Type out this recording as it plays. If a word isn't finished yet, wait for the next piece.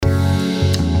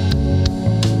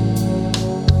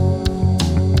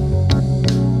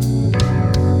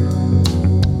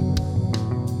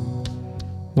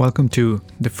Welcome to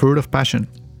The Fruit of Passion.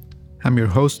 I'm your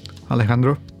host,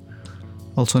 Alejandro,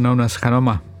 also known as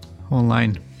Hanoma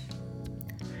online.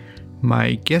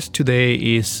 My guest today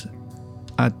is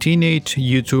a teenage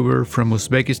YouTuber from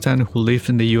Uzbekistan who lives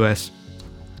in the US.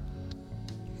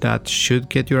 That should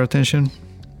get your attention.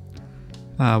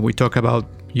 We talk about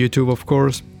YouTube, of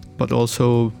course, but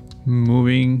also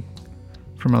moving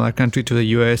from another country to the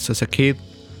US as a kid,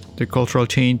 the cultural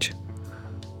change,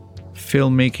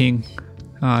 filmmaking,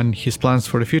 and his plans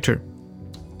for the future.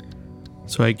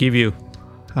 So I give you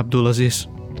Abdulaziz.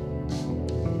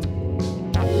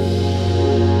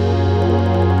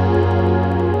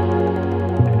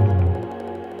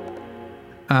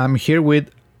 I'm here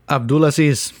with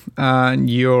Abdulaziz, and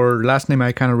your last name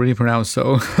I cannot really pronounce,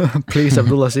 so please,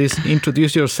 Abdulaziz,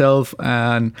 introduce yourself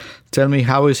and tell me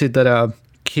how is it that a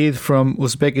kid from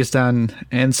Uzbekistan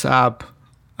ends up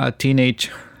a teenage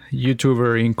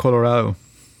YouTuber in Colorado?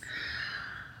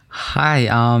 Hi,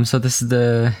 so this is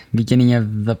the beginning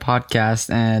of the podcast,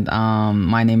 and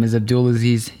my name is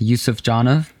Abdulaziz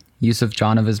Yusufjanov.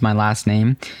 Yusufjanov is my last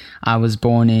name. I was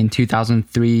born in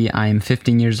 2003. I am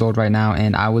 15 years old right now,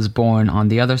 and I was born on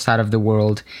the other side of the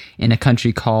world in a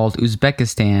country called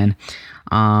Uzbekistan.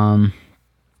 And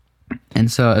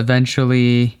so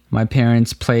eventually my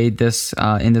parents played this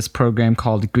in this program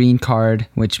called Green Card,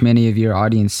 which many of your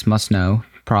audience must know,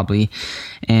 probably.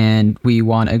 And we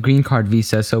won a green card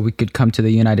visa so we could come to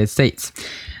the United States.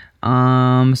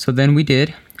 So then we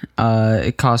did.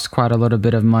 It cost quite a little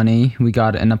bit of money. We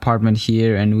got an apartment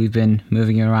here and we've been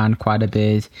moving around quite a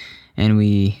bit. And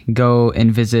we go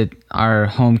and visit our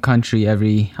home country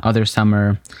every other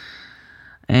summer.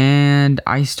 And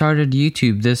I started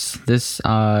YouTube this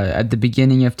at the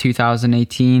beginning of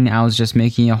 2018. I was just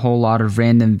making a whole lot of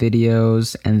random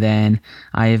videos, and then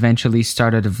I eventually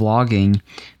started vlogging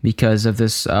because of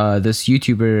this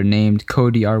YouTuber named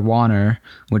Cody R. Warner,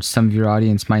 which some of your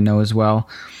audience might know as well.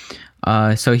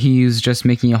 So he was just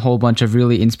making a whole bunch of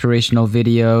really inspirational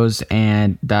videos,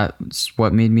 and that's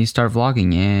what made me start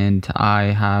vlogging. And I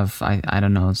have, I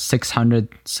don't know, 600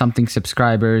 something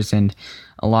subscribers, and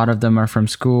a lot of them are from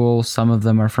school. Some of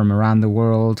them are from around the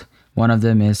world. One of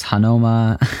them is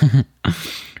Hanoma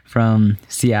from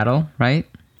Seattle, right?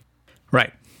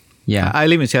 Right. Yeah. I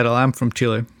live in Seattle. I'm from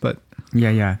Chile, but...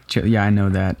 Yeah, I know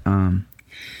that.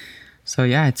 So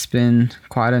yeah, it's been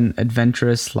quite an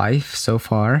adventurous life so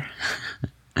far.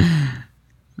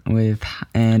 We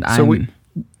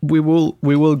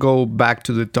will go back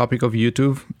to the topic of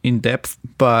YouTube in depth,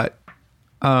 but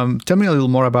tell me a little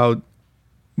more about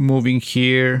moving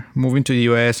to the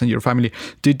US and your family.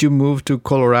 Did you move to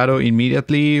Colorado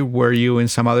immediately? Were you in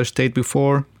some other state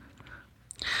before?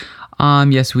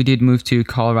 Yes, we did move to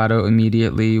Colorado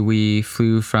immediately. We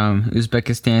flew from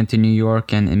Uzbekistan to New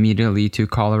York and immediately to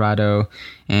Colorado,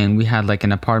 and we had like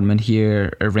an apartment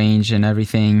here arranged and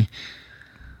everything.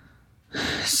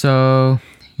 So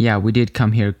yeah, we did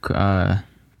come here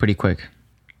pretty quick.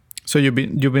 So you've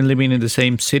been living in the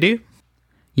same city?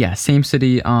 Yeah, same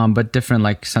city, but different.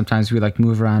 Like sometimes we like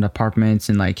move around apartments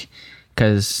and like,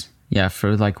 cause yeah,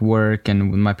 for like work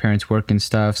and my parents work and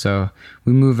stuff. So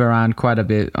we move around quite a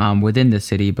bit within the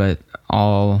city, but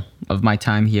all of my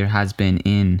time here has been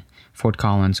in Fort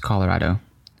Collins, Colorado.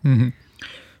 Mm-hmm.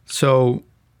 So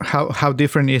how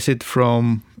different is it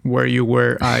from where you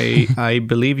were? I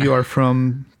believe you are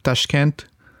from Tashkent.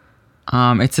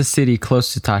 It's a city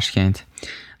close to Tashkent,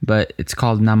 but it's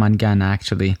called Namangan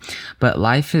actually. But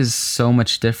life is so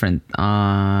much different.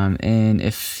 And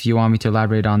if you want me to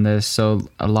elaborate on this, so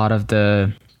a lot of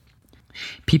the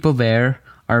people there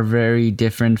are very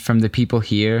different from the people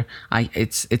here.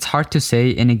 It's hard to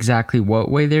say in exactly what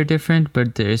way they're different,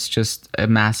 but there's just a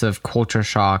massive culture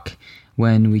shock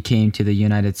when we came to the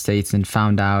United States and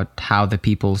found out how the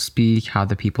people speak, how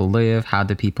the people live, how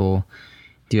the people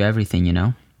do everything, you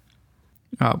know?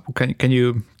 Can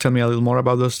you tell me a little more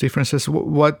about those differences?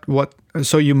 What?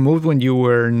 So you moved when you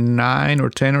were 9 or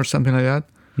 10 or something like that?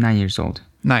 9 years old.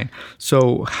 9.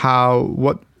 So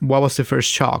what was the first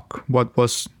shock? What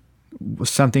was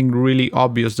something really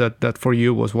obvious that for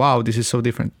you was, wow, this is so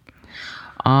different?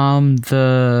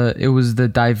 It was the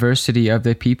diversity of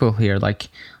the people here. Like,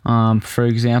 for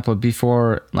example,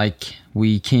 before like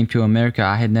we came to America,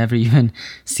 I had never even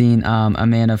seen a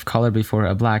man of color before,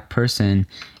 a black person,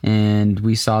 and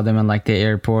we saw them in like the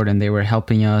airport, and they were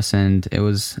helping us, and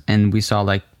we saw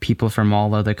like people from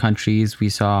all other countries. We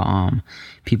saw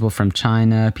people from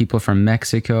China, people from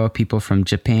Mexico, people from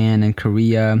Japan and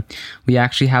Korea. We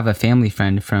actually have a family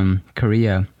friend from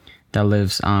Korea that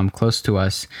lives close to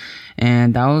us.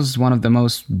 And that was one of the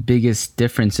most biggest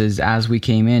differences as we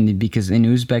came in, because in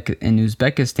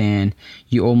Uzbekistan,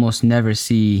 you almost never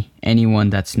see anyone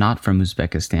that's not from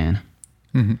Uzbekistan.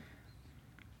 Mm-hmm.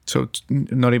 So it's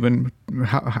not even,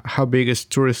 how big is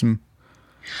tourism?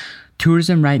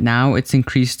 Tourism right now, it's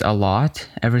increased a lot.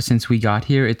 Ever since we got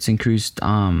here, it's increased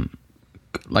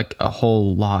like a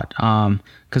whole lot,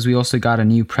 because we also got a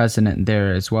new president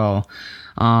there as well.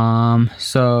 And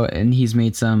he's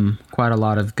made quite a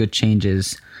lot of good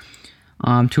changes.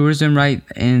 Tourism right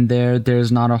in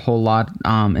there's not a whole lot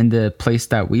in the place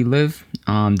that we live.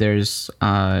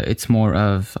 It's more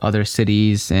of other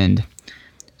cities, and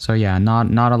so yeah,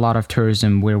 not a lot of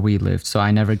tourism where we lived. So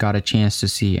I never got a chance to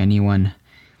see anyone.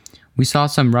 We saw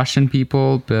some Russian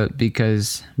people,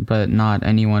 but not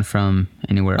anyone from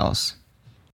anywhere else.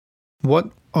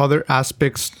 What other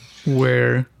aspects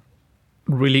were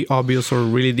really obvious or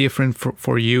really different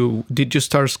for you? Did you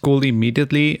start school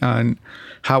immediately, and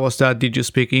how was that? Did you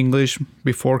speak English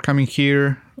before coming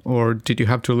here, or did you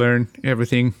have to learn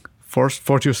everything, force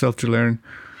yourself to learn?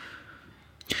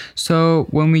 So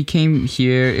when we came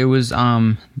here, it was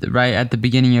right at the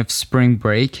beginning of spring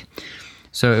break.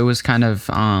 So it was kind of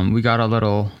we got a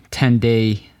little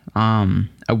 10-day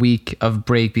a week of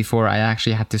break before I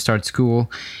actually had to start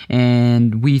school.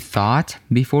 And we thought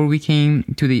before we came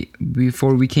to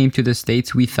the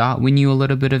States, we thought we knew a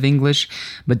little bit of English,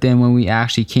 but then when we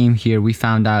actually came here, we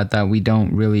found out that we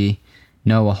don't really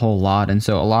know a whole lot. And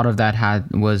so a lot of that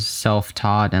was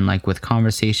self-taught, and like with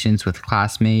conversations with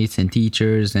classmates and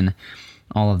teachers and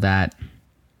all of that.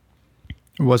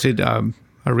 Was it a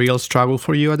real struggle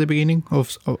for you at the beginning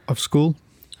of school?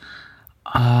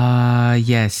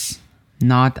 Yes.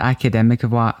 Not academic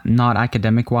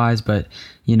wise, but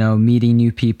meeting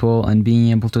new people and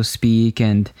being able to speak,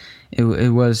 and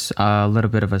it was a little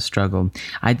bit of a struggle.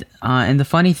 And the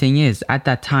funny thing is, at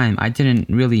that time, I didn't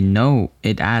really know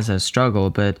it as a struggle,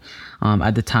 but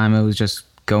at the time it was just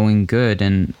going good,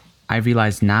 and I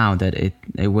realize now that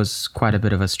it was quite a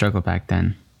bit of a struggle back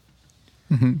then.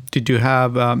 Mm-hmm.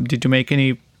 Did you make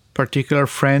any particular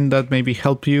friend that maybe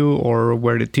helped you, or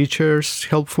were the teachers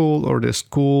helpful, or the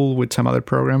school with some other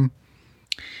program?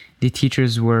 The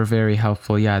teachers were very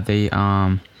helpful. Yeah, they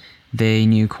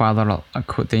knew quite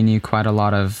a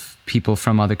lot of people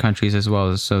from other countries as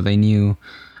well, so they knew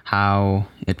how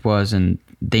it was, and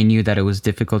they knew that it was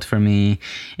difficult for me.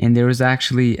 And there was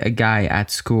actually a guy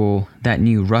at school that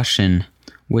knew Russian,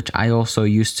 which I also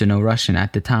used to know Russian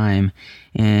at the time,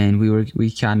 and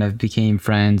we kind of became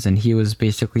friends, and he was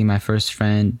basically my first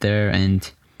friend there, and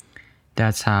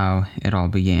that's how it all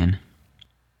began.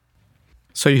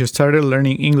 So you started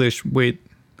learning English with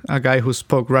a guy who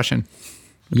spoke Russian?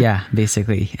 Yeah,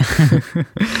 basically.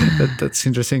 That's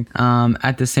interesting.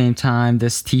 At the same time,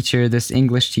 this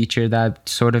English teacher that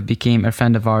sort of became a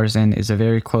friend of ours and is a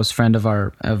very close friend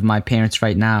of my parents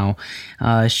right now,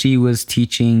 she was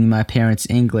teaching my parents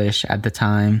English at the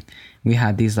time. We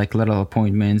had these like little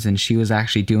appointments, and she was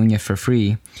actually doing it for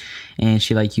free. And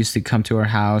she used to come to our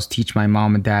house, teach my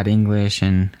mom and dad English,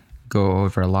 and go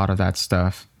over a lot of that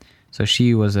stuff. So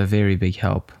she was a very big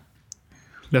help.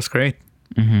 That's great.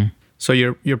 Mm-hmm. So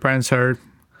your parents are,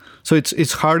 so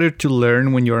it's harder to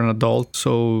learn when you're an adult.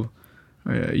 So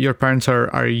your parents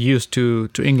are used to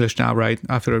English now, right?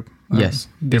 After yes,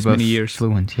 this many years,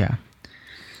 fluent. Yeah.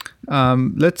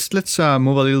 Let's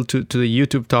move a little to the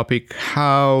YouTube topic.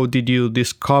 How did you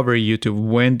discover YouTube?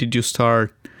 When did you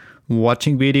start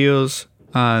watching videos?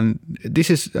 And this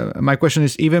is my question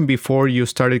is even before you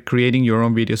started creating your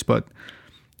own videos, but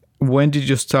when did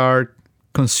you start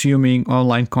consuming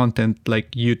online content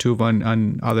like YouTube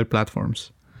and other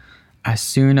platforms? As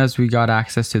soon as we got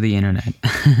access to the internet.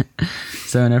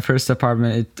 So in our first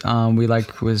apartment,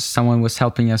 someone was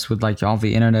helping us with all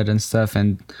the internet and stuff,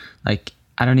 and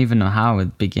I don't even know how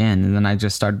it began. And then I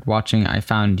just started watching. I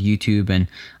found YouTube, and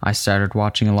I started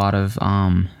watching a lot of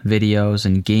videos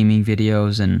and gaming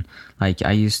videos. And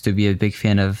I used to be a big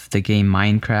fan of the game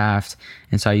Minecraft,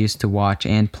 and so I used to watch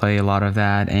and play a lot of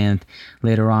that. And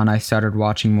later on, I started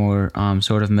watching more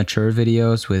sort of mature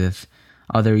videos with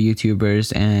other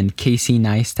YouTubers. And Casey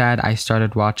Neistat, I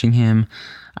started watching him,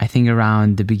 I think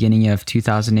around the beginning of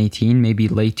 2018, maybe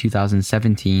late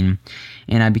 2017,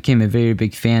 and I became a very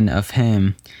big fan of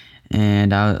him.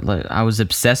 And I was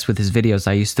obsessed with his videos.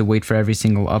 I used to wait for every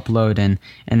single upload, and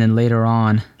then later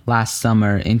on, last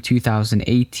summer in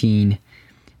 2018,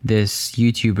 this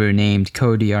YouTuber named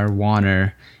Cody R.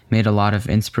 Warner made a lot of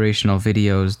inspirational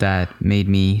videos that made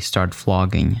me start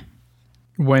vlogging.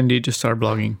 When did you start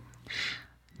vlogging?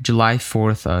 July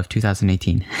 4th of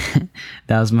 2018.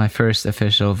 That was my first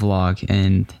official vlog,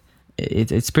 and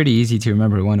it's pretty easy to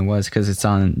remember when it was because it's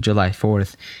on July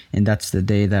 4th, and that's the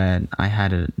day that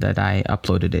I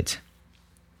uploaded it.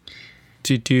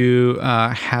 Did you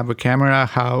have a camera?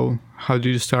 How did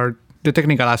you start the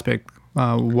technical aspect?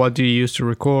 What do you use to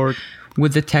record?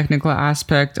 With the technical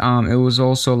aspect, it was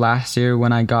also last year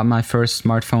when I got my first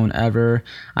smartphone ever.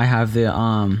 I have the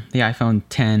iPhone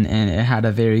 10, and it had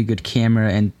a very good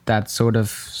camera, and that's sort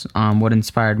of what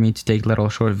inspired me to take little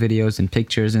short videos and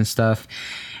pictures and stuff.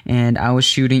 And I was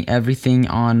shooting everything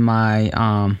on my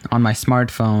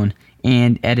smartphone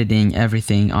and editing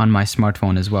everything on my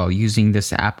smartphone as well, using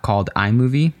this app called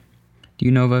iMovie. Do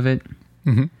you know of it?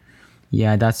 Mm-hmm.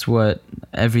 Yeah, that's what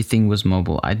everything was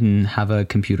mobile. I didn't have a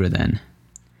computer then.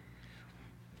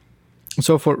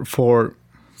 So for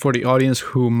the audience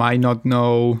who might not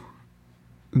know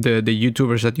the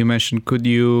YouTubers that you mentioned, could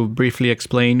you briefly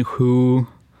explain who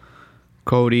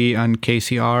Cody and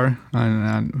Casey are?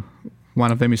 And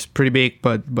one of them is pretty big,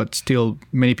 but still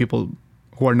many people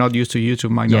who are not used to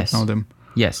YouTube might not know them.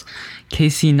 Yes.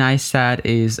 Casey Neistat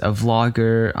is a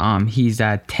vlogger. He's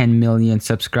at 10 million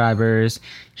subscribers.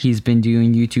 He's been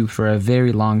doing YouTube for a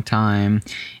very long time.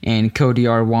 And Cody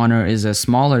R. Warner is a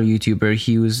smaller YouTuber.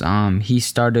 He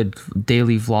started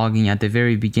daily vlogging at the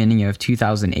very beginning of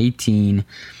 2018.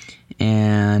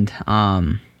 And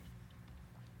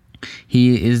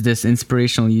he is this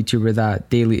inspirational YouTuber that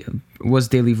was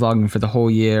daily vlogging for the whole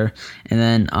year. And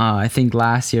then I think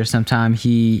last year sometime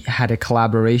he had a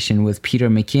collaboration with Peter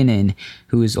McKinnon,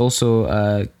 who is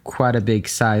also quite a big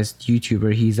sized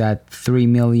YouTuber. He's at 3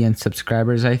 million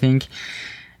subscribers, I think.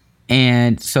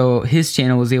 And so his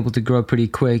channel was able to grow pretty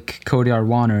quick. Cody R.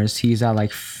 Warner's, he's at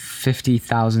like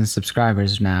 50,000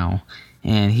 subscribers now.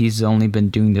 And he's only been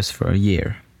doing this for a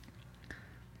year.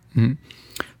 Mm-hmm.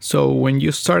 So when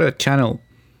you start a channel,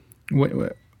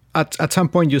 at some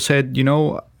point you said, you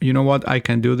know what, I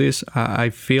can do this. I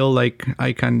feel like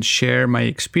I can share my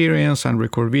experience and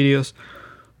record videos.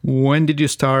 When did you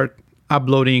start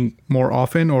uploading more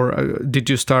often, or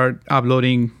did you start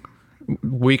uploading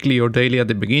weekly or daily at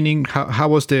the beginning? How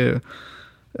was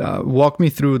walk me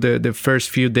through the first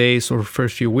few days or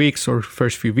first few weeks or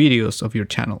first few videos of your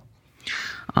channel?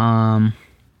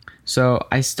 So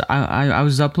I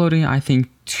was uploading, I think,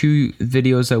 2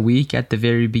 videos a week at the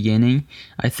very beginning.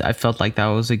 I felt like that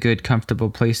was a good, comfortable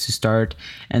place to start.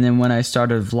 And then when I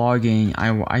started vlogging,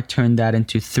 I turned that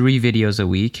into 3 videos a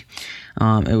week.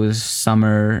 It was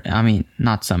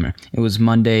not summer. It was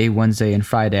Monday, Wednesday, and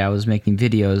Friday I was making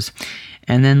videos.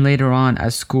 And then later on,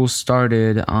 as school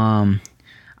started,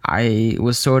 I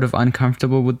was sort of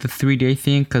uncomfortable with the 3-day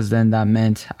thing, because then that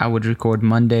meant I would record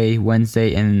Monday,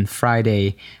 Wednesday, and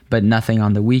Friday, but nothing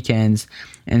on the weekends.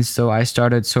 And so I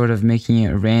started sort of making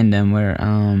it random, where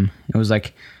it was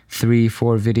like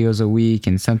 3-4 videos a week,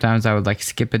 and sometimes I would like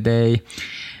skip a day.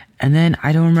 And then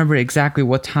I don't remember exactly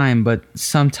what time, but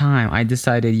sometime I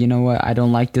decided, you know what, I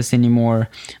don't like this anymore.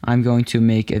 I'm going to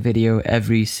make a video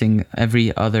every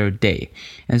other day.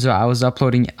 And so I was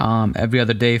uploading every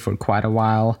other day for quite a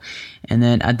while. And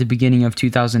then at the beginning of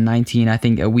 2019, I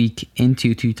think a week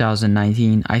into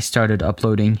 2019, I started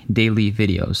uploading daily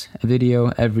videos, a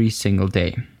video every single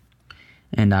day.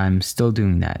 And I'm still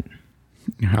doing that.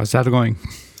 How's that going?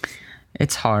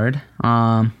 It's hard.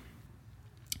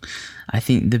 I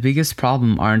think the biggest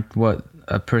problem aren't what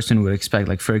a person would expect.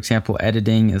 Like, for example,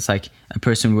 editing is like a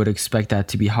person would expect that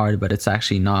to be hard, but it's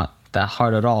actually not that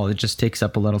hard at all. It just takes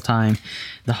up a little time.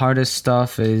 The hardest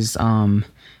stuff is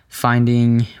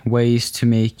finding ways to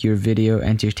make your video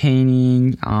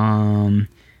entertaining,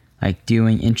 like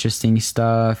doing interesting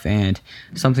stuff. And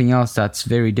something else that's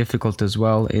very difficult as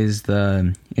well is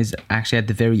actually at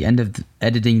the very end of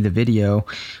editing the video,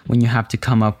 when you have to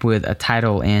come up with a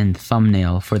title and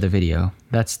thumbnail for the video.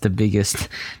 That's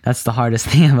the hardest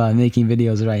thing about making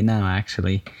videos right now,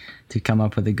 actually, to come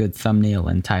up with a good thumbnail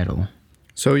and title.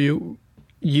 So you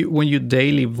when you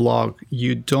daily vlog,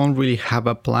 you don't really have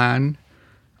a plan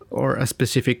or a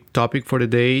specific topic for the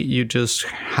day. You just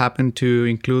happen to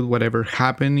include whatever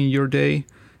happened in your day.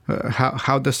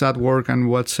 How does that work, and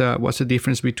what's the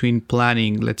difference between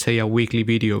planning, let's say, a weekly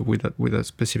video with a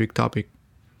specific topic?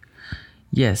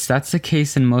 Yes, that's the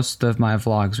case in most of my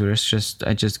vlogs, where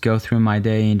I just go through my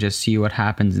day and just see what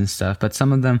happens and stuff. But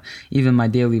some of them, even my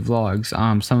daily vlogs,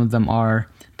 some of them are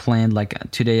planned,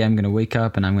 like today I'm going to wake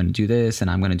up and I'm going to do this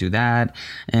and I'm going to do that,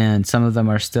 and some of them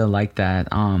are still like that,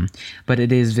 but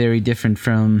it is very different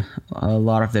from a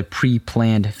lot of the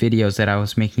pre-planned videos that I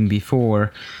was making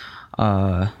before,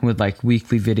 with like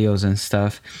weekly videos and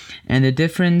stuff. And the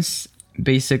difference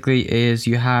basically is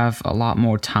you have a lot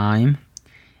more time,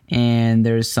 and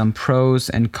there's some pros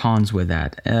and cons with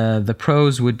that. The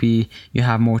pros would be you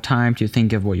have more time to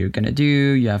think of what you're going to do,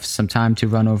 you have some time to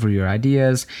run over your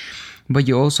ideas, but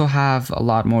you also have a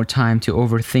lot more time to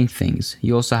overthink things.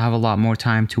 You also have a lot more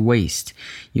time to waste.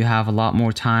 You have a lot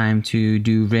more time to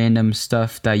do random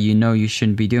stuff that you know you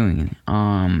shouldn't be doing.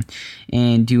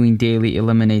 And doing daily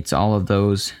eliminates all of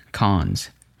those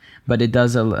cons. But it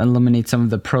does eliminate some of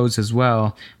the pros as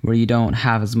well, where you don't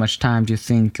have as much time to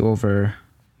think over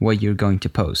what you're going to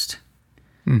post.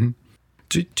 Mm-hmm.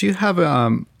 Do you have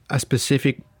a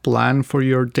specific plan for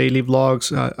your daily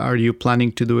vlogs? Are you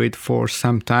planning to do it for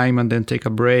some time and then take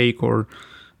a break, or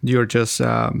you're just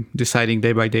deciding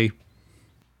day by day?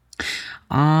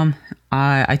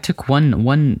 I took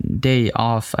one day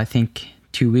off, I think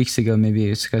 2 weeks ago. Maybe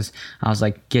it's because I was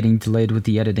like getting delayed with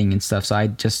the editing and stuff, so I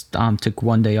just took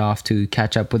one day off to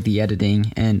catch up with the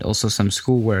editing and also some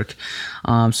schoolwork.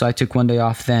 So I took one day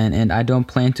off then, and I don't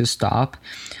plan to stop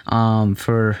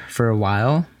for a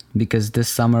while, because this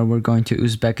summer we're going to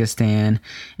Uzbekistan,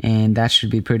 and that should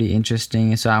be pretty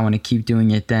interesting. So I want to keep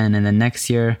doing it then. And then next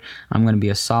year I'm going to be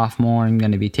a sophomore. I'm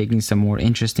going to be taking some more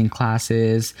interesting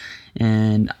classes,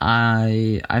 and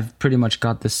I've pretty much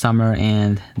got the summer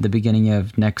and the beginning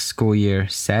of next school year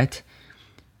set.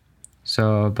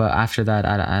 So, but after that,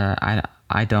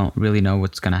 I don't really know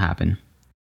what's going to happen.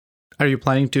 Are you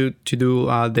planning to do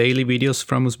daily videos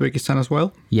from Uzbekistan as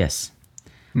well? Yes.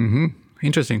 Mm-hmm.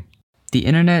 Interesting. The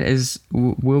internet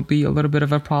will be a little bit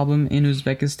of a problem in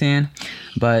Uzbekistan,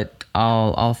 but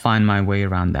I'll find my way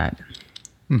around that.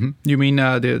 Mm-hmm. You mean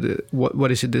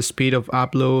what is it? The speed of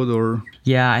upload, or?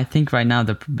 Yeah, I think right now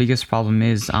the biggest problem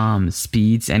is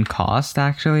speeds and cost,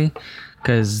 actually,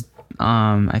 because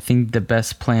I think the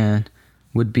best plan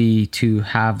would be to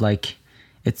have, like,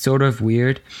 it's sort of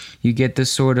weird. You get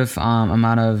this sort of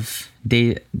amount of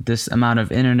this amount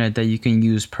of internet that you can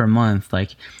use per month,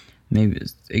 like. Maybe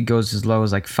it goes as low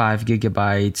as like 5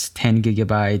 gigabytes, 10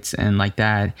 gigabytes, and like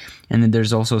that. And then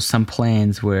there's also some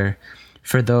plans where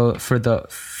for the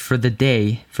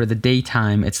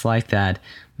daytime it's like that,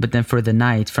 but then for the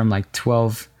night from like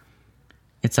 12,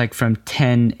 it's like from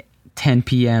 10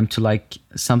 p.m. to like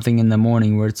something in the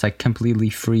morning, where it's like completely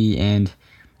free and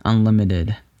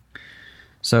unlimited.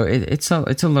 So it's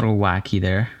a little wacky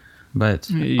there, but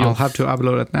you'll have to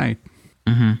upload at night.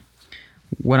 Mm-hmm.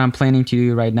 What I'm planning to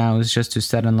do right now is just to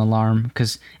set an alarm,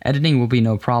 because editing will be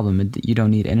no problem. You don't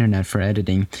need internet for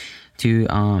editing. To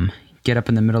get up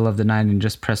in the middle of the night and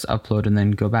just press upload and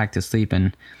then go back to sleep,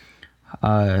 and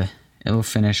it'll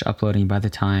finish uploading by the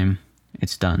time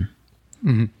it's done.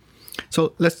 Mm-hmm.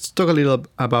 So let's talk a little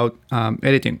about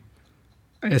editing.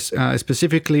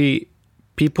 Specifically,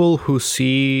 people who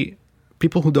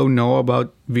don't know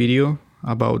about video,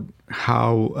 about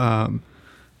how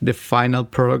the final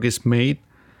product is made,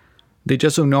 they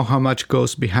just don't know how much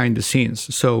goes behind the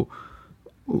scenes. So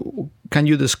can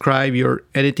you describe your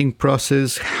editing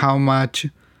process? How much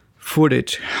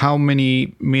footage, how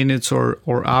many minutes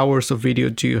or hours of video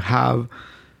do you have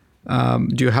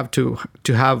to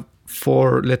have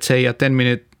for, let's say, a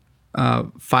 10-minute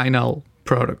final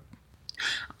product?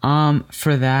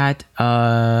 For that,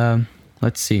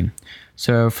 let's see.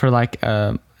 So for like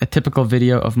a typical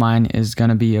video of mine is going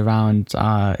to be around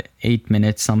 8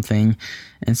 minutes something.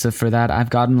 And so for that, I've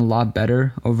gotten a lot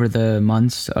better over the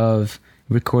months of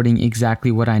recording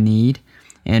exactly what I need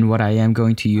and what I am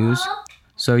going to use.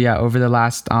 So yeah, over the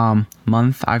last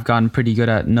month, I've gotten pretty good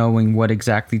at knowing what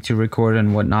exactly to record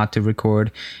and what not to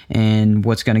record, and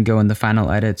what's going to go in the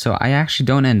final edit. So I actually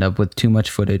don't end up with too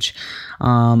much footage.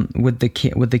 With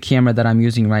the camera that I'm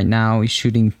using right now, is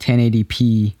shooting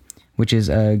 1080p, which is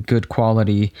a good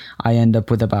quality. I end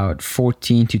up with about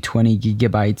 14 to 20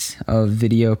 gigabytes of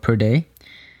video per day.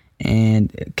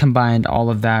 And combined,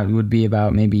 all of that would be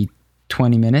about maybe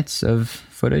 20 minutes of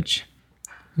footage.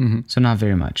 Mm-hmm. So not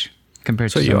very much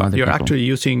compared to some other people. So you're actually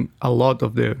using a lot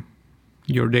of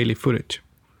your daily footage.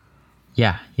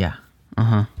 Yeah.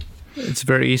 Uh-huh. It's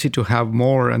very easy to have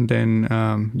more, and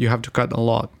then you have to cut a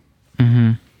lot.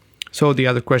 Mm-hmm. So the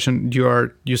other question,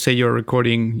 you say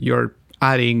you're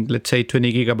adding, let's say,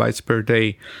 20 gigabytes per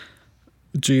day.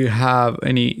 Do you have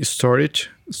any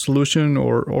storage solution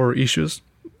or issues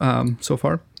so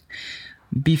far?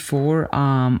 Before,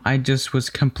 I just was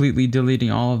completely deleting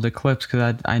all of the clips,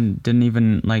 because I didn't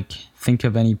even think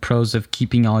of any pros of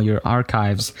keeping all your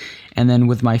archives. And then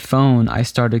with my phone, I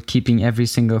started keeping every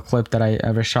single clip that I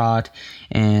ever shot,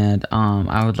 and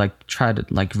I would try to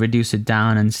reduce it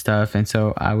down and stuff. And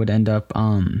so I would end up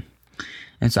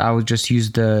And so I would just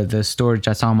use the storage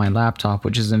that's on my laptop,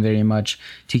 which isn't very much,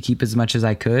 to keep as much as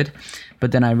I could.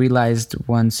 But then I realized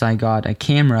once I got a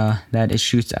camera that it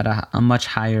shoots at a much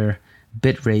higher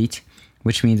bit rate,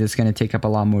 which means it's going to take up a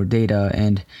lot more data.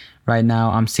 And right now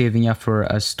I'm saving up for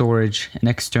an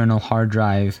external hard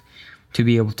drive to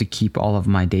be able to keep all of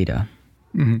my data.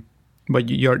 Mm-hmm. But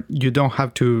you don't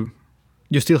have to,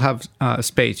 you still have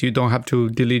space. You don't have to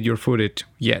delete your footage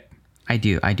yet. I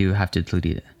do have to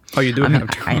delete it. Oh, you do have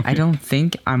to. I don't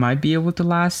think I might be able to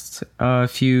last a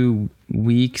few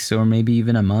weeks or maybe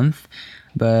even a month,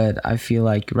 but I feel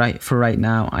like right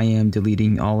now I am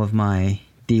deleting all of my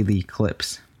daily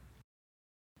clips.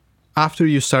 After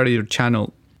you started your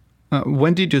channel,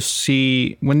 when did you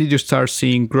start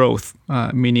seeing growth,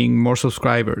 meaning more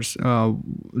subscribers?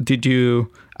 Did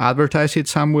you advertise it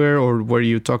somewhere, or were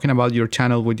you talking about your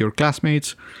channel with your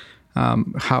classmates?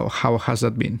 How has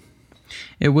that been?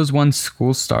 It was once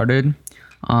school started,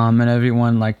 and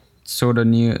everyone like sort of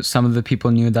knew, some of the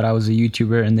people knew that I was a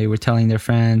YouTuber, and they were telling their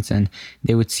friends, and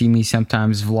they would see me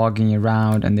sometimes vlogging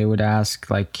around, and they would ask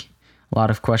like a lot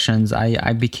of questions.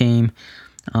 I became,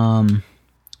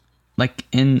 like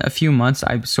in a few months,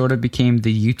 I sort of became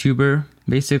the YouTuber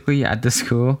basically at the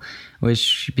school,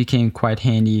 which became quite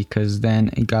handy because then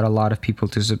it got a lot of people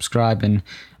to subscribe and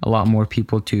a lot more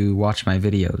people to watch my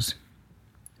videos.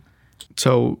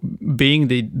 So being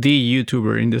the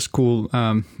YouTuber in the school,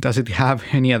 does it have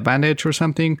any advantage or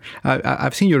something?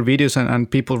 I've seen your videos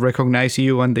and people recognize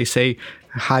you and they say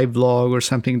hi vlog or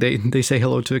something. They say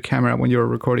hello to the camera when you're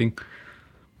recording.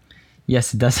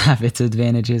 Yes, it does have its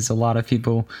advantages. A lot of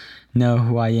people know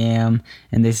who I am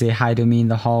and they say hi to me in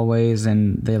the hallways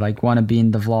and they like want to be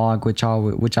in the vlog,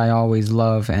 which I always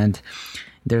love. And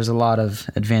there's a lot of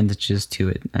advantages to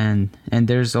it, and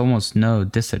there's almost no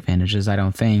disadvantages, I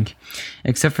don't think,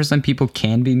 except for some people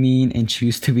can be mean and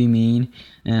choose to be mean.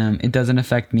 It doesn't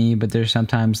affect me, but there's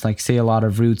sometimes like say a lot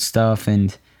of rude stuff,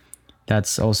 and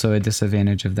that's also a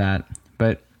disadvantage of that,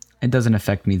 but it doesn't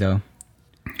affect me though.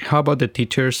 How about the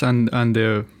teachers and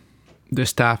the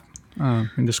staff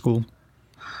in the school?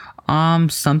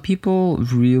 Some people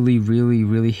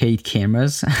really hate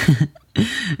cameras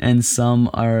and some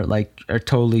are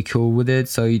totally cool with it.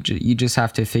 So you just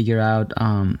have to figure out,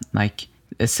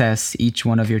 assess each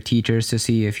one of your teachers to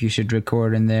see if you should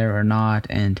record in there or not.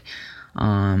 And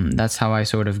that's how I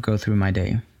sort of go through my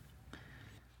day.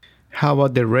 How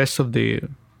about the rest of the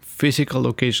physical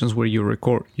locations where you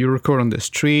record? You record on the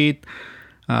street,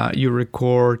 you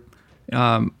record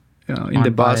in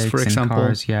the bus, for example.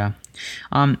 Cars, yeah.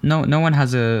 No one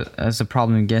has a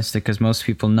problem against it because most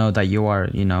people know that you are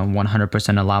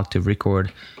 100% allowed to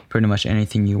record pretty much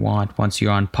anything you want once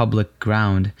you're on public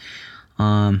ground.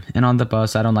 And on the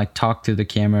bus, I don't talk to the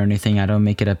camera or anything. I don't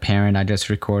make it apparent. I just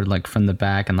record from the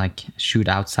back and shoot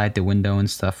outside the window and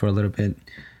stuff for a little bit.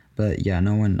 But yeah,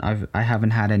 I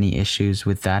haven't had any issues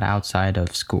with that outside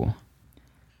of school.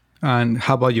 And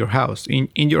how about your house? In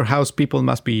your house, people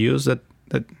must be used that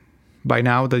by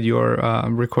now that you're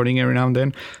recording every now and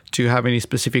then. Do you have any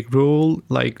specific rule,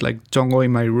 like don't go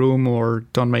in my room or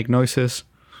don't make noises?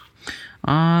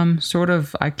 Sort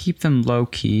of. I keep them low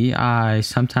key.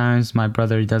 Sometimes my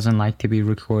brother doesn't like to be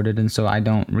recorded, and so I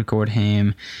don't record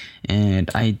him, and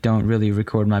I don't really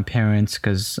record my parents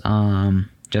because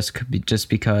just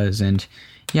because. And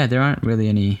yeah, there aren't really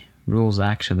any rules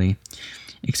actually,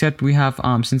 except we have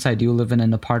since I do live in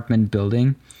an apartment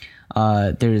building.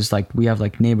 There's we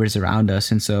have neighbors around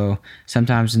us, and so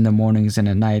sometimes in the mornings and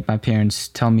at night my parents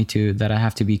tell me that I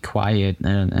have to be quiet,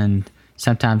 and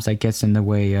sometimes that gets in the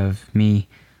way of me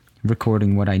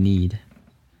recording what I need.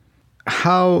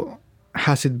 How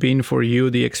has it been for you,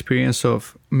 the experience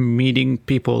of meeting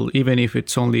people, even if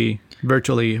it's only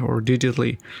virtually or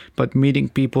digitally, but meeting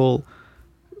people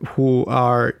who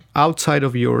are outside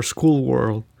of your school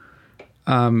world,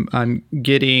 and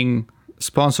getting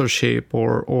sponsorship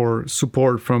or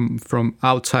support from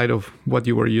outside of what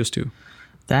you were used to?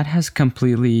 That has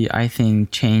completely, I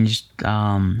think, changed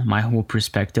my whole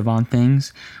perspective on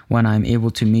things when I'm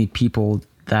able to meet people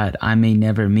that I may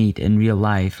never meet in real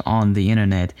life on the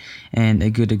internet. And a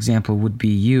good example would be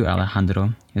you,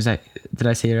 Alejandro. Did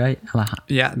I say it right?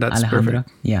 Yeah, that's Alejandro? perfect.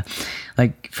 Yeah.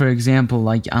 For example,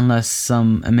 unless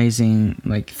some amazing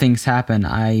things happen,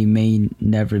 I may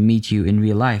never meet you in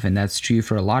real life. And that's true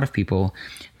for a lot of people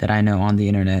that I know on the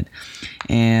internet.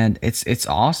 And it's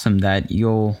awesome that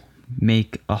you'll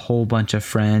make a whole bunch of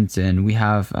friends, and we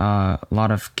have a lot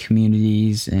of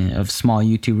communities of small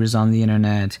YouTubers on the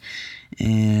internet,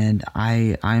 and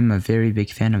I'm a very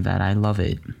big fan of that. I love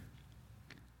it.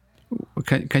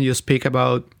 Can you speak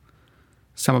about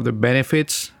some of the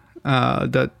benefits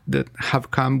that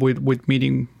have come with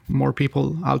meeting more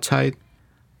people outside?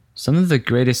 Some of the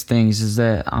greatest things is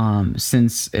that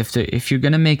since if you're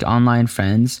gonna make online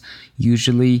friends,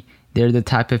 usually they're the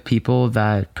type of people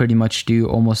that pretty much do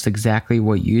almost exactly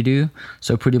what you do.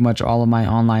 So pretty much all of my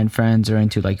online friends are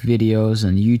into like videos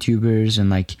and YouTubers and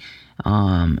like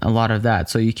a lot of that.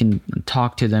 So you can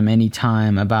talk to them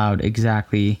anytime about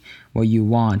exactly what you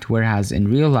want. Whereas in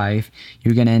real life,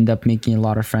 you're gonna end up making a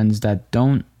lot of friends that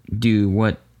don't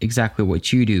do exactly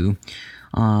what you do.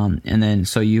 And then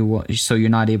so you're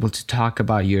not able to talk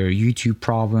about your YouTube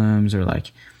problems, or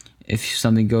like if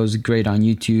something goes great on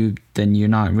YouTube, then you're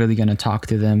not really going to talk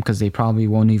to them because they probably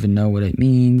won't even know what it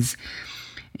means.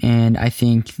 And I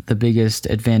think the biggest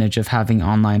advantage of having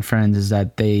online friends is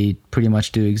that they pretty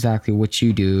much do exactly what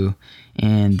you do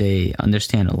and they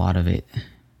understand a lot of it.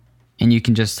 And you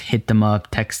can just hit them up,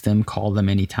 text them, call them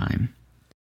anytime.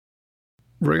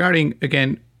 Regarding,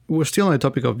 again, we're still on the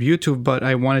topic of YouTube, but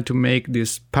I wanted to make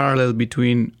this parallel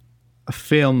between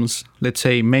films, let's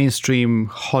say mainstream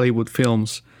Hollywood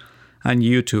films, and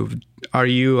YouTube. Are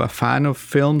you a fan of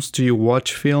films? Do you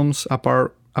watch films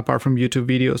apart from YouTube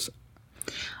videos?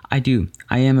 I do.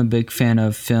 I am a big fan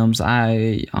of films.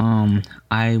 I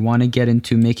want to get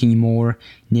into making more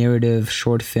narrative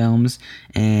short films,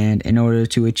 and in order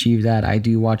to achieve that, I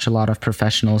do watch a lot of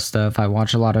professional stuff. I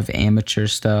watch a lot of amateur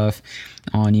stuff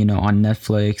on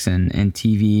Netflix and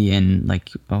TV and like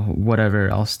whatever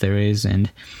else there is, and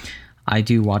I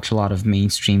do watch a lot of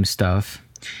mainstream stuff.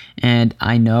 And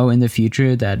I know in the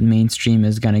future that mainstream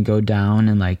is going to go down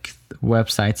and like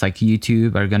websites like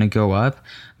YouTube are going to go up,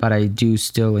 but I do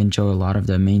still enjoy a lot of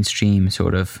the mainstream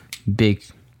sort of big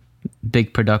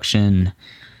production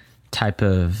type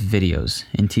of videos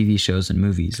and TV shows and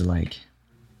movies alike.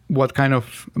 What kind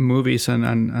of movies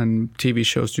and TV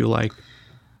shows do you like?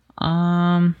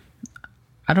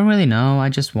 I don't really know. I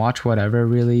just watch whatever,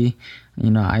 really.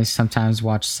 I sometimes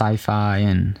watch sci-fi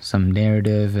and some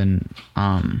narrative, and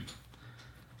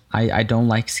I don't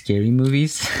like scary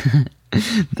movies.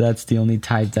 That's the only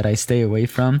type that I stay away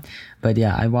from. But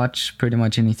yeah, I watch pretty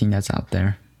much anything that's out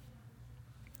there.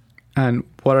 And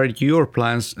what are your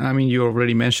plans? I mean, you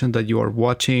already mentioned that you are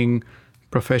watching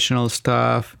professional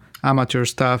stuff, amateur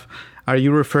stuff. Are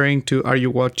you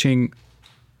watching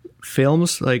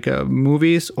films like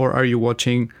movies, or are you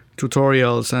watching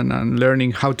tutorials and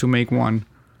learning how to make one?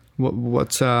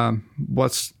 What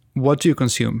do you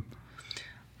consume?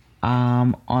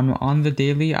 On the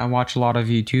daily, I watch a lot of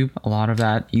YouTube. A lot of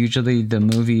that, usually the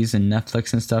movies and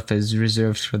Netflix and stuff, is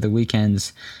reserved for the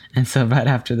weekends. And so right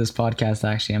after this podcast,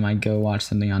 actually, I might go watch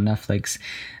something on Netflix.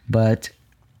 But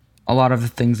a lot of the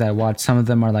things I watch, some of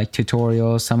them are like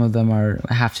tutorials, some of them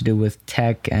have to do with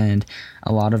tech, and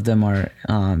a lot of them are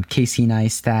Casey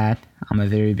Neistat. I'm a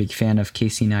very big fan of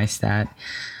Casey Neistat.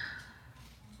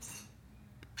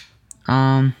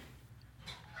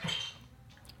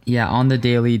 Yeah, on the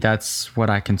daily, that's what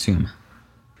I consume.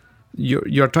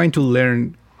 You're trying to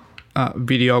learn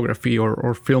videography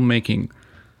or filmmaking.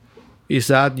 Is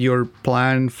that your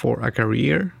plan for a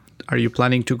career? Are you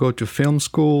planning to go to film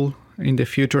school in the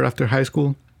future after high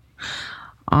school?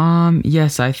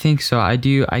 Yes, I think so. I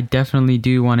definitely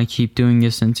do want to keep doing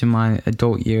this into my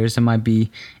adult years. It might be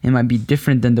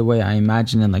different than the way I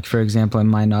imagine it. Like, for example, it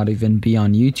might not even be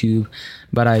on YouTube,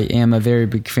 but I am a very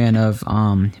big fan of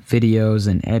videos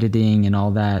and editing and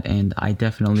all that, and I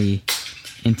definitely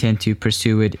intend to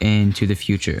pursue it into the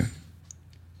future.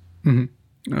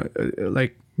 Mm-hmm.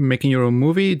 Like making your own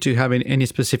movie? Do you have any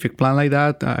specific plan like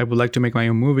that? I would like to make my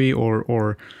own movie,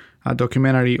 or a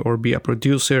documentary, or be a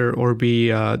producer, or be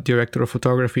a director of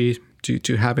photography. Do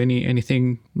you have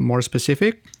anything more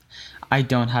specific? I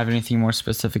don't have anything more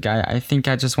specific. I think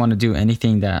I just want to do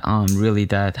anything that really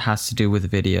that has to do with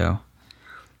video.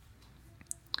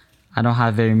 I don't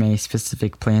have very many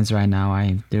specific plans right now.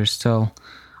 I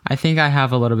think I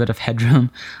have a little bit of headroom,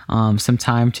 some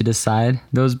time to decide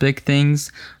those big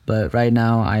things, but right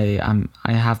now I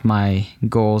have my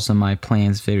goals and my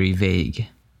plans very vague.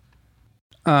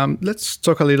 Let's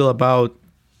talk a little about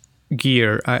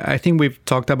gear. I think we've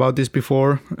talked about this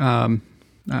before.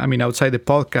 Outside the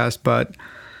podcast, but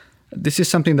this is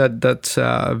something that's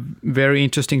very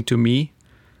interesting to me.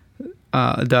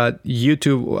 That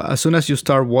YouTube, as soon as you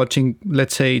start watching,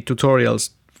 let's say, tutorials,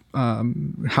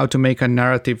 how to make a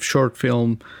narrative short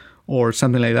film or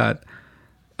something like that,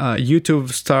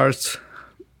 YouTube starts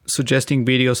suggesting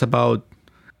videos about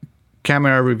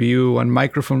camera review and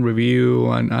microphone review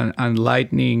and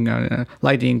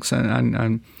lightings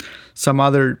and some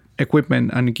other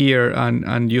equipment and gear,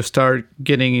 and you start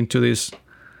getting into this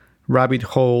rabbit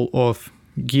hole of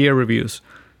gear reviews.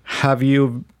 have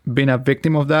you been a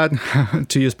victim of that?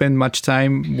 Do you spend much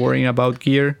time worrying about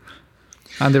gear?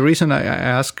 And the reason I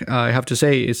ask, I have to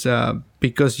say, is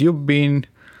because you've been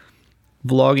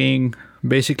vlogging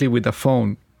basically with a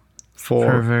phone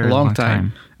for a very long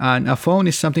time. And a phone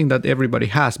is something that everybody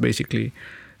has, basically,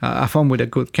 a phone with a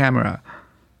good camera.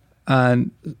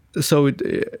 And so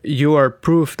you are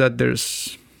proof that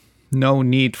there's no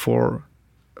need for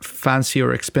fancy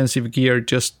or expensive gear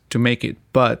just to make it.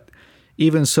 But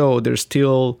even so, there's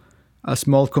still a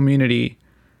small community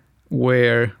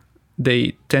where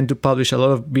they tend to publish a lot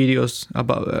of videos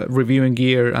about reviewing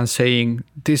gear and saying,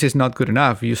 this is not good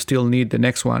enough. You still need the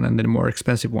next one and the more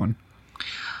expensive one.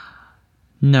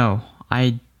 No,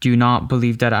 I do not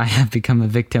believe that I have become a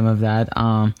victim of that.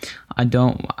 I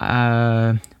don't.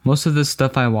 Most of the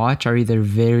stuff I watch are either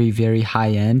very, very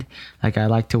high end. Like I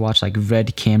like to watch like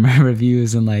Red camera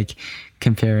reviews and like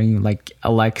comparing like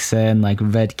Alexa and like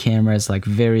Red cameras, like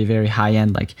very, very high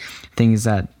end, like things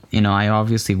that, you know, I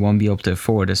obviously won't be able to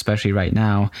afford, especially right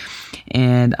now.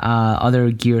 And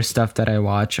other gear stuff that I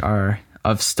watch are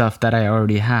of stuff that I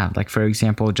already have. Like for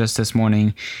example, just this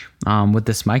morning with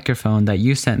this microphone that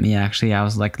you sent me, actually, I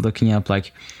was like looking up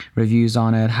like reviews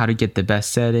on it, how to get the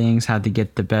best settings, how to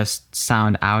get the best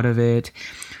sound out of it.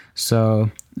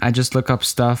 So I just look up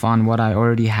stuff on what I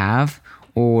already have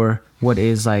or what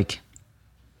is like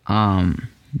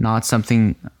not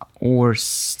something, or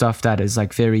stuff that is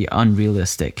like very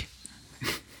unrealistic.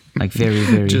 Like very,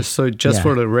 very just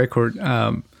for the record,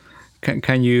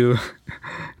 can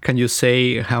you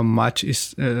say how much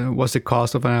was the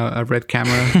cost of a Red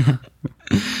camera?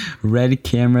 Red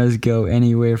cameras go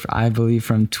anywhere, I believe,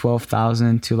 from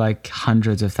 12,000 to like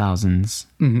hundreds of thousands.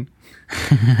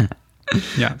 Mm-hmm.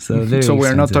 Yeah. So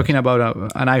we're not talking about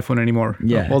an iPhone anymore.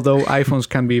 Yeah. Although iPhones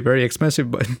can be very expensive,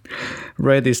 but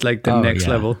Red is like the next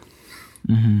level.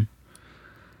 Mm-hmm.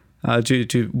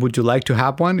 Would you like to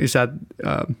have one? Is that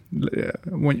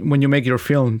when you make your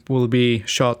film, will be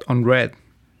shot on Red?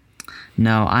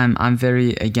 No, I'm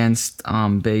very against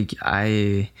big.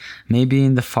 I maybe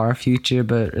in the far future,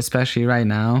 but especially right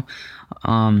now,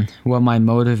 what my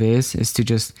motive is to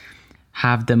just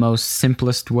have the most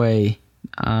simplest way.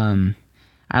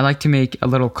 I like to make a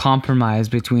little compromise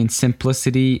between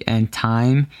simplicity and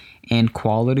time and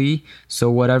quality. So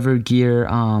whatever gear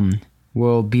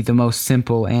will be the most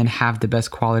simple and have the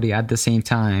best quality at the same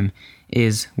time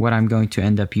is what I'm going to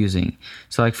end up using.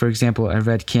 So like for example, a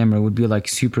Red camera would be like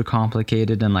super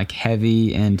complicated and like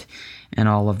heavy and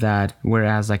all of that,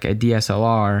 whereas like a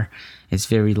DSLR is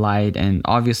very light, and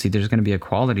obviously there's going to be a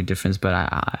quality difference, but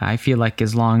I feel like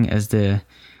as long as the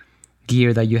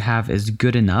gear that you have is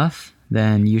good enough,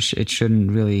 then it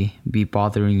shouldn't really be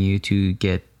bothering you to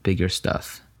get bigger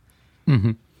stuff.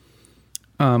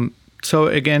 Mm-hmm. So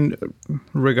again,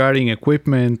 regarding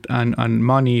equipment and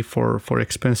money for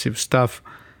expensive stuff,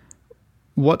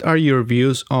 what are your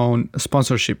views on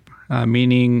sponsorship?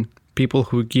 Meaning people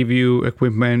who give you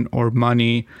equipment or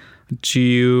money. Do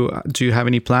you have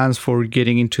any plans for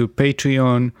getting into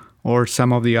Patreon or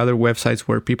some of the other websites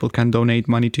where people can donate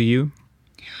money to you?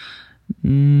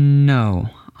 No.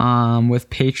 With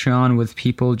Patreon, with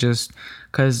people, just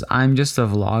because I'm just a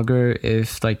vlogger,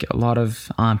 if like a lot of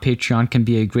Patreon can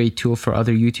be a great tool for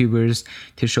other YouTubers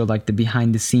to show like the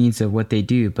behind the scenes of what they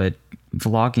do, but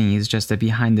vlogging is just the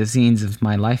behind the scenes of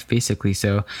my life basically.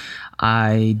 So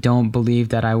I don't believe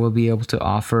that I will be able to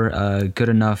offer a good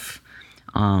enough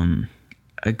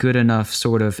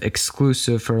sort of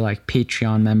exclusive for like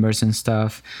Patreon members and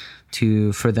stuff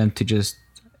for them to just,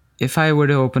 if I were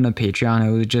to open a Patreon,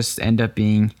 it would just end up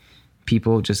being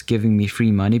people just giving me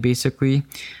free money basically,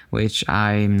 which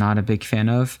I'm not a big fan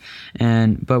of.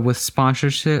 But with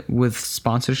sponsorships,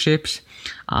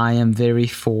 I am very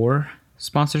for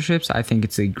sponsorships. I think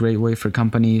it's a great way for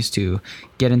companies to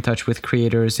get in touch with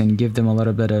creators and give them a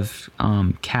little bit of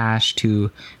cash to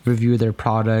review their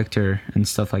product and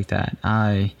stuff like that.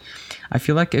 I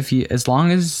feel like as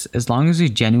long as you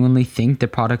genuinely think the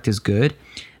product is good,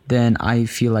 then I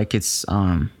feel like it's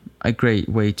a great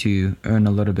way to earn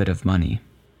a little bit of money.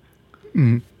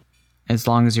 Mm-hmm. As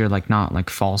long as you're like not like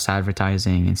false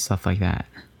advertising and stuff like that.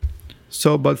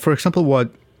 So, but for example,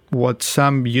 what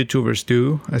some YouTubers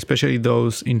do, especially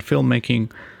those in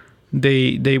filmmaking,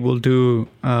 they will do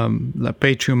the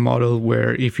Patreon model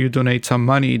where if you donate some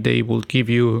money, they will give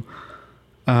you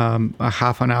a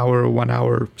half an hour, 1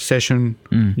 hour session,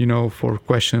 for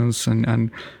questions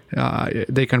and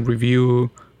they can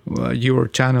review your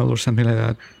channel or something like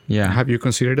that. Yeah. Have you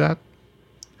considered that?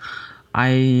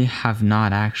 I have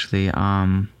not actually.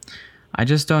 I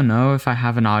just don't know if I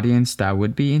have an audience that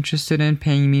would be interested in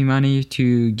paying me money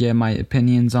to get my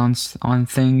opinions on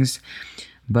things.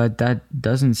 But that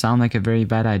doesn't sound like a very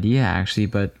bad idea, actually.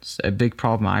 But a big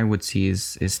problem I would see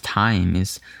is time.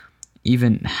 Is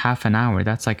even half an hour.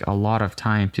 That's like a lot of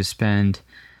time to spend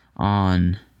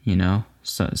on,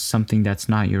 something that's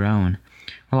not your own.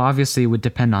 Well, obviously, it would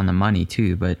depend on the money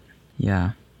too. But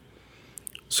yeah.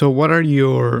 So, what are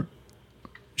your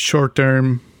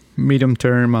short-term,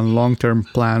 medium-term, and long-term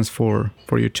plans for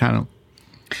your channel?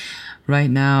 Right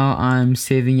now, I'm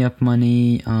saving up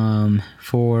money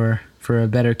for a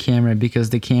better camera, because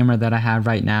the camera that I have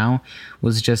right now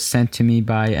was just sent to me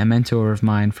by a mentor of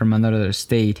mine from another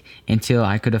state until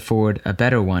I could afford a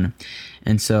better one.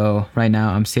 And so right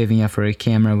now I'm saving up for a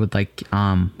camera with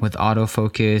with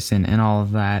autofocus and all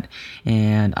of that,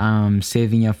 and I'm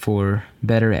saving up for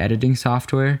better editing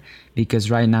software,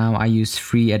 because right now I use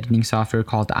free editing software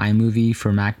called iMovie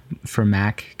for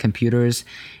Mac computers,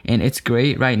 and it's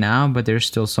great right now, but there's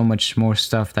still so much more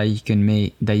stuff that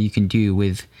you can do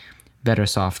with better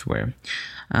software.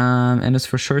 And as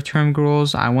for short-term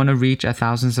goals, I want to reach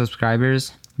 1,000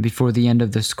 subscribers before the end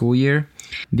of the school year,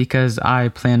 because I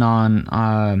plan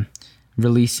on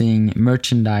releasing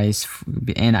merchandise,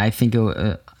 and I think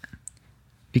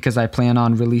because I plan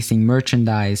on releasing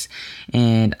merchandise,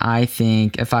 and I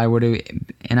think if I were to,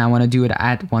 and I want to do it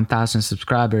at 1,000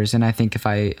 subscribers, and I think if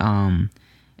I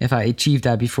achieve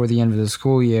that before the end of the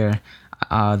school year,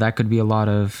 that could be a lot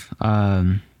of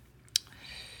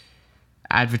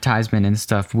advertisement and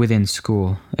stuff within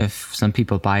school if some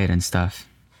people buy it and stuff.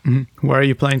 Mm-hmm. What are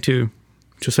you planning to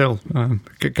sell?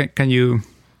 Can you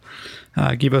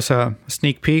give us a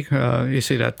sneak peek?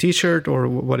 Is it a t-shirt or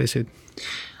what is it?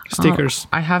 Stickers?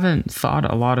 I haven't thought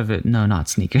a lot of it. No, not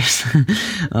sneakers.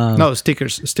 No,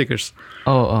 stickers.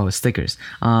 Oh, stickers.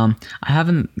 I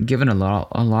haven't given a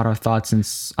lot of thought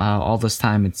since all this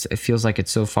time. It feels like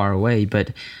it's so far away,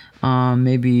 but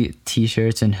maybe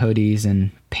t-shirts and hoodies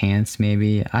and pants,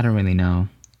 maybe. I don't really know.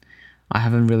 I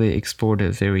haven't really explored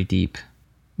it very deep.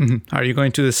 Mm-hmm. Are you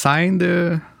going to design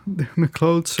the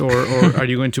clothes, or are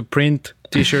you going to print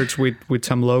t-shirts with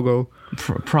some logo?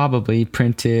 Probably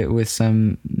print it with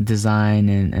some design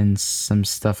and some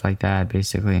stuff like that,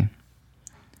 basically.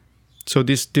 So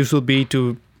this will be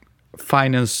to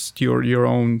finance your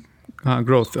own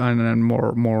growth and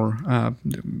more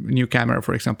new camera,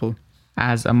 for example.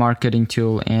 As a marketing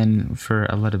tool and for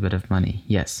a little bit of money,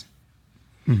 yes.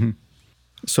 Mm-hmm.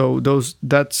 So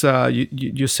that's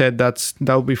you said that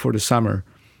will be for the summer.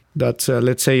 That's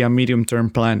let's say a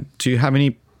medium-term plan. Do you have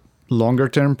any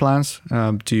longer-term plans?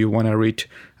 Do you want to reach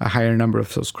a higher number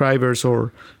of subscribers,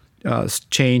 or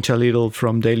change a little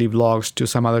from daily vlogs to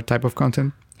some other type of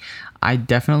content? I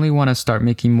definitely want to start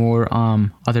making more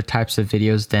other types of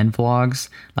videos than vlogs.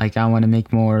 Like, I want to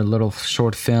make more little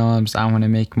short films. I want to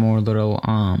make more little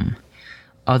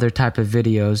other type of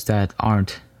videos that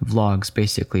aren't vlogs,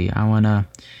 basically. I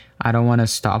don't want to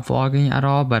stop vlogging at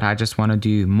all, but I just want to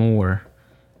do more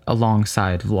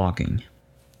alongside vlogging.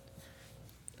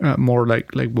 More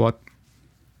like what?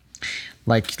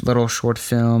 Like little short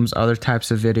films, other types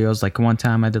of videos. Like one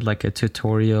time I did like a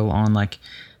tutorial on like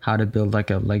how to build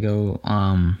like a Lego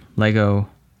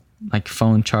like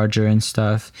phone charger and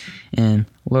stuff, and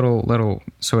little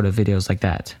sort of videos like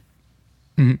that.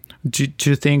 Mm-hmm. Do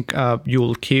you think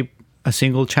you'll keep a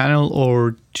single channel,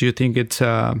 or do you think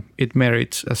it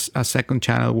merits a second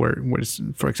channel where it's,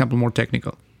 for example, more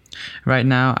technical? Right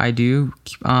now, I do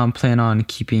plan on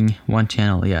keeping one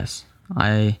channel. Yes,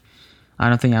 I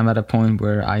don't think I'm at a point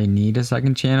where I need a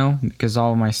second channel, because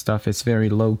all of my stuff is very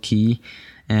low key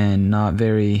and not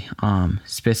very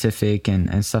specific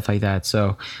and stuff like that.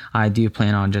 So I do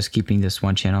plan on just keeping this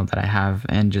one channel that I have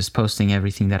and just posting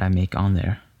everything that I make on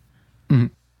there. Mm-hmm.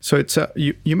 So it's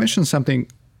you mentioned something.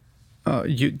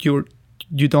 You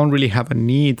don't really have a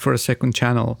need for a second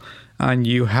channel, and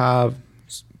you have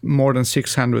more than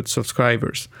 600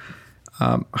 subscribers.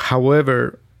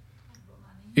 However,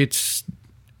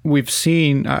 we've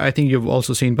seen, I think you've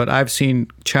also seen, but I've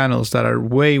seen channels that are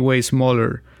way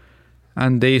smaller,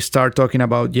 and they start talking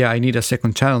about, I need a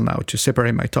second channel now to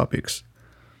separate my topics.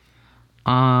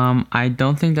 I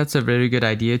don't think that's a very good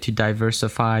idea to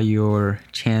diversify your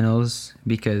channels,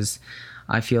 because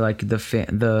I feel like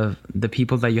the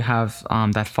people that you have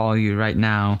that follow you right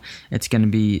now, it's gonna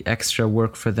be extra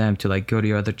work for them to like go to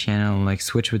your other channel and like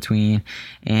switch between,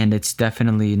 and it's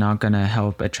definitely not gonna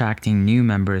help attracting new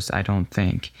members, I don't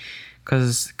think,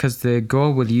 because the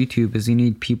goal with YouTube is you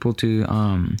need people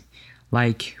to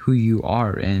like who you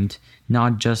are, and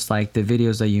not just like the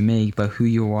videos that you make, but who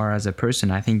you are as a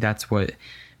person. I think that's what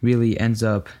really ends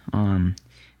up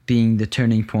being the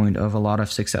turning point of a lot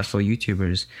of successful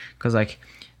YouTubers. Because like,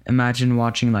 imagine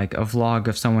watching like a vlog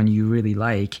of someone you really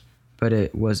like, but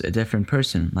it was a different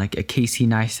person, like a Casey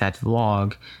Neistat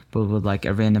vlog, but with like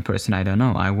a random person I don't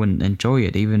know. I wouldn't enjoy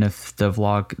it, even if the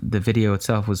video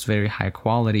itself was very high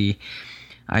quality.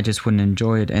 I just wouldn't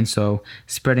enjoy it. And so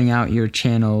spreading out your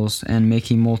channels and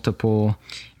making multiple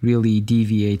really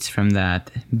deviates from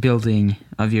that building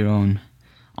of your own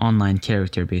online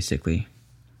character, basically.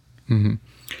 Mm-hmm.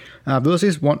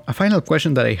 Abdulaziz, a final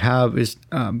question that I have is,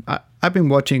 I've been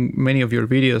watching many of your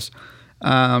videos.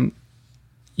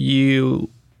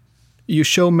 You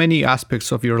show many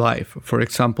aspects of your life. For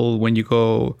example, when you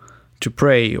go to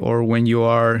pray, or when you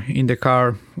are in the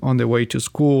car on the way to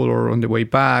school, or on the way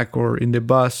back, or in the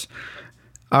bus.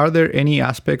 Are there any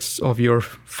aspects of your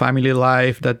family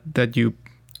life that you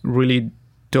really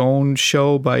don't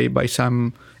show by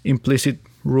some implicit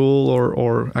rule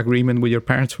or agreement with your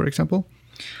parents, for example?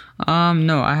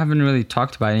 No, I haven't really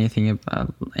talked about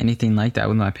anything like that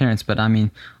with my parents, but I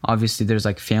mean, obviously there's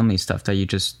like family stuff that you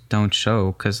just don't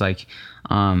show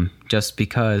just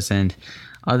because. And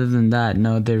other than that,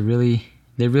 no, there really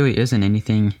isn't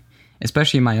anything,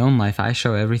 especially in my own life. I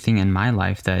show everything in my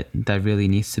life that really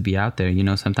needs to be out there. You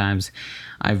know, sometimes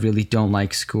I really don't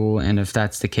like school, and if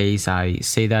that's the case, I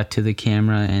say that to the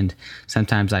camera. And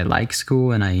sometimes I like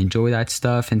school and I enjoy that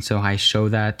stuff, and so I show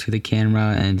that to the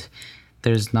camera. And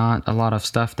there's not a lot of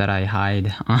stuff that I hide.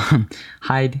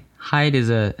 Hide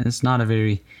is not a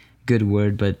very good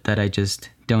word, but that I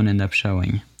just don't end up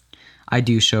showing. I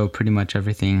do show pretty much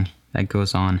everything that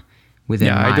goes on within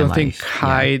my life. Yeah, I don't think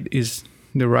hide is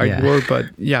the right word, but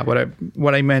yeah,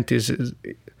 what I meant is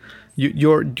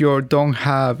you don't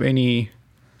have any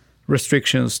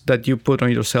restrictions that you put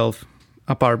on yourself,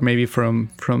 apart maybe from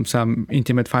some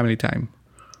intimate family time.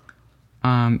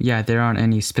 Yeah, there aren't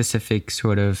any specific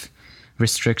sort of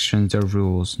restrictions or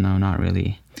rules. No, not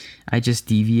really. I just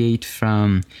deviate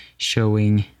from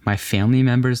showing my family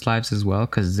members' lives as well,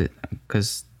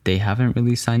 because they haven't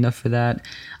really signed up for that.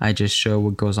 I just show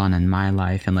what goes on in my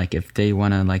life, and like if they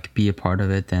want to like be a part of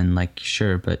it, then like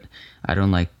sure, but I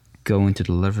don't like go into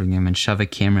the living room and shove a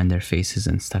camera in their faces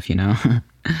and stuff, you know.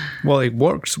 Well, it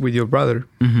works with your brother.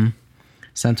 Mm-hmm.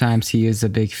 Sometimes he is a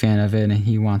big fan of it and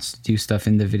he wants to do stuff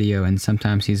in the video, and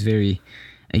sometimes he's very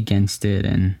against it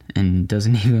and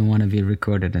doesn't even want to be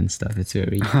recorded and stuff. It's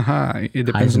very it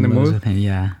depends on the mood.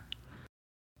 Yeah.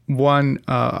 One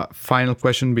final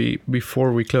question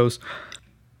before we close.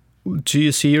 Do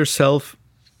you see yourself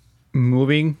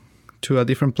moving to a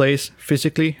different place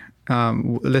physically?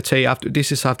 Let's say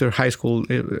after high school,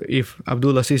 if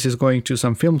Abdulaziz is going to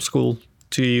some film school,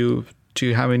 do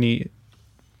you have any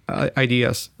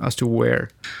ideas as to where?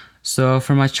 So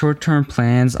for my short-term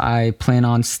plans, I plan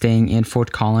on staying in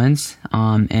Fort Collins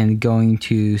and going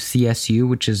to CSU,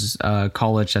 which is a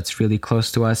college that's really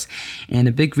close to us. And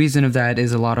a big reason of that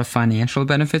is a lot of financial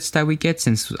benefits that we get,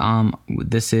 since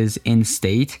this is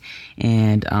in-state,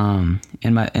 and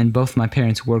both my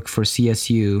parents work for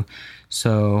CSU,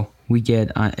 so we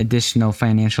get additional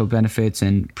financial benefits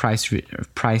and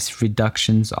price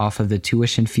reductions off of the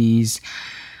tuition fees.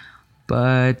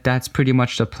 But that's pretty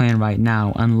much the plan right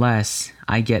now, unless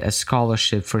I get a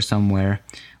scholarship for somewhere,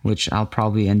 which I'll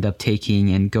probably end up taking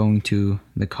and going to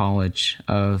the college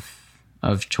of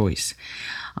choice.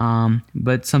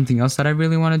 But something else that I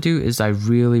really want to do is I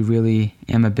really, really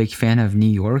am a big fan of New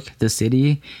York, the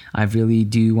city. I really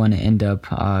do want to end up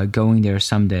going there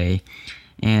someday.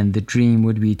 And the dream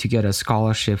would be to get a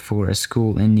scholarship for a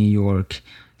school in New York,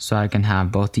 so I can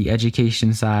have both the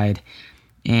education side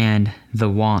and the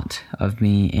want of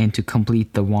me, and to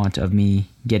complete the want of me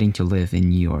getting to live in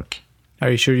New York.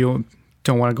 Are you sure you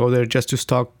don't want to go there just to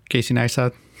stalk Casey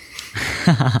Neistat?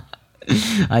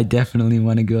 I definitely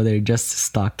want to go there just to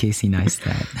stalk Casey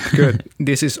Neistat. Good.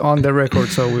 This is on the record,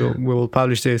 so we will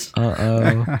publish this.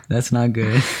 That's not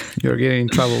good. You're getting in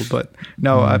trouble, but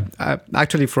no. I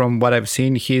actually, from what I've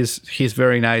seen, he's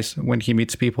very nice when he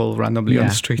meets people randomly on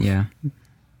the street.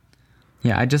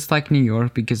 Yeah, I just like New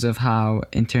York because of how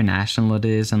international it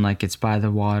is, and like it's by the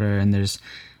water, and there's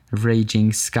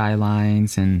raging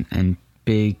skylines and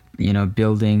big,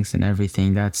 buildings and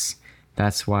everything. That's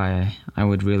why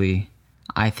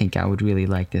I think I would really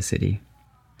like the city.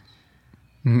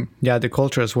 Mm-hmm. Yeah, the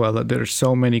culture as well. There's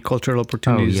so many cultural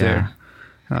opportunities there.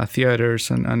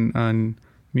 Theaters and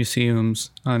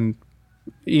museums, and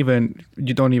even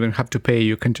you don't even have to pay.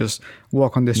 You can just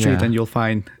walk on the street and you'll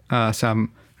find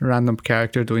some random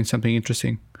character doing something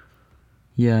interesting.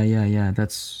 Yeah.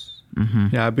 That's. Mm-hmm.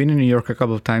 Yeah, I've been in New York a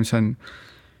couple of times, and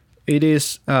it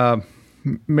is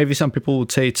maybe some people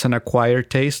would say it's an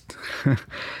acquired taste.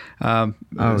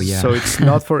 So it's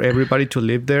not for everybody to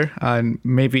live there, and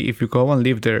maybe if you go and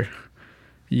live there,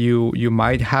 you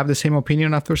might have the same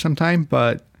opinion after some time.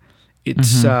 But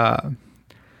it's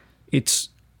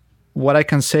what I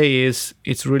can say is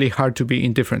it's really hard to be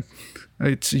indifferent.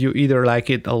 It's you either like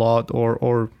it a lot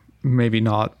or maybe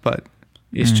not, but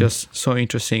it's just so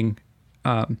interesting,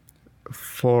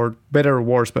 for better or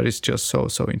worse. But it's just so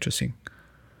interesting.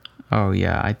 Oh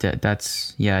yeah,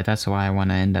 that's why I want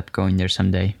to end up going there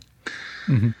someday.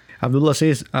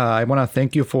 Abdulaziz, I want to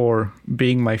thank you for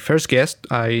being my first guest.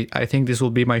 I think this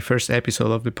will be my first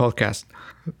episode of the podcast.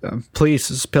 Please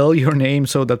spell your name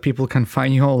so that people can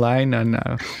find you online, and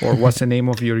or what's the name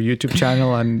of your YouTube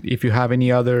channel, and if you have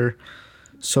any other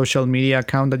social media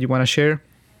account that you want to share.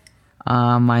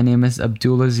 My name is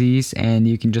Abdulaziz, and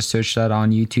you can just search that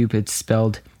on YouTube. It's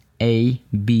spelled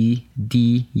Abdulaziz.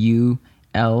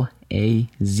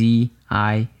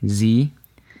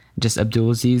 Just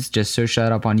Abdulaziz. Just search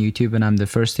that up on YouTube, and I'm the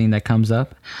first thing that comes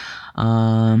up.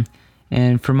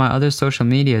 And for my other social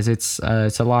medias, it's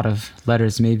a lot of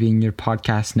letters. Maybe in your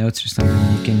podcast notes or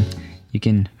something, you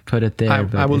can put it there.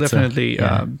 I will definitely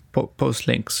post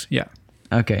links. Yeah.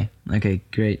 Okay,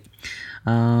 great.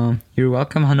 You're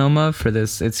welcome, Hanoma, for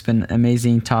this. It's been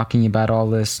amazing talking about all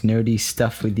this nerdy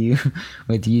stuff with you,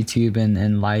 with YouTube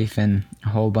and life and a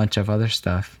whole bunch of other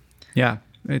stuff. Yeah,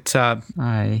 it's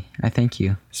I thank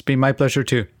you. It's been my pleasure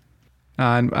too.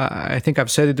 And I think I've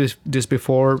said this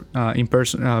before in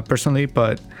person personally,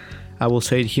 but I will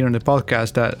say it here on the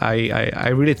podcast that I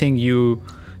really think you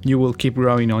will keep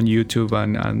growing on YouTube,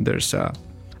 and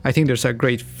I think there's a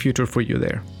great future for you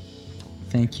there.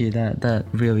 Thank you. That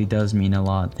really does mean a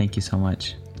lot. Thank you so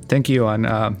much. Thank you, and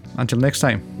until next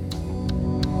time.